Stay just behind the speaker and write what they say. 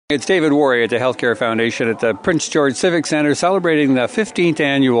It's David Worry at the Healthcare Foundation at the Prince George Civic Centre celebrating the 15th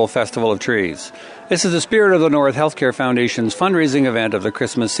Annual Festival of Trees. This is the Spirit of the North Healthcare Foundation's fundraising event of the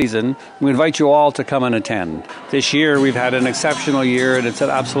Christmas season. We invite you all to come and attend. This year we've had an exceptional year and it's an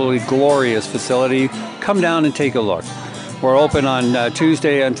absolutely glorious facility. Come down and take a look. We're open on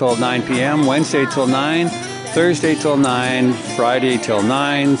Tuesday until 9 p.m., Wednesday till 9, Thursday till 9, Friday till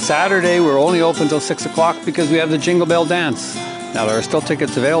 9. Saturday we're only open till 6 o'clock because we have the Jingle Bell Dance. Now, there are still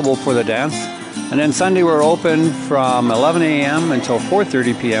tickets available for the dance. And then Sunday, we're open from 11 a.m. until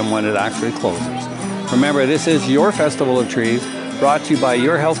 4:30 p.m. when it actually closes. Remember, this is your Festival of Trees, brought to you by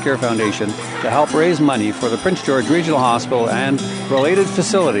your Healthcare Foundation to help raise money for the Prince George Regional Hospital and related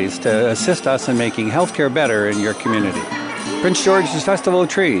facilities to assist us in making healthcare better in your community. Prince George's Festival of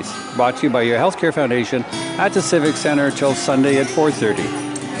Trees, brought to you by your Healthcare Foundation at the Civic Centre till Sunday at 4:30.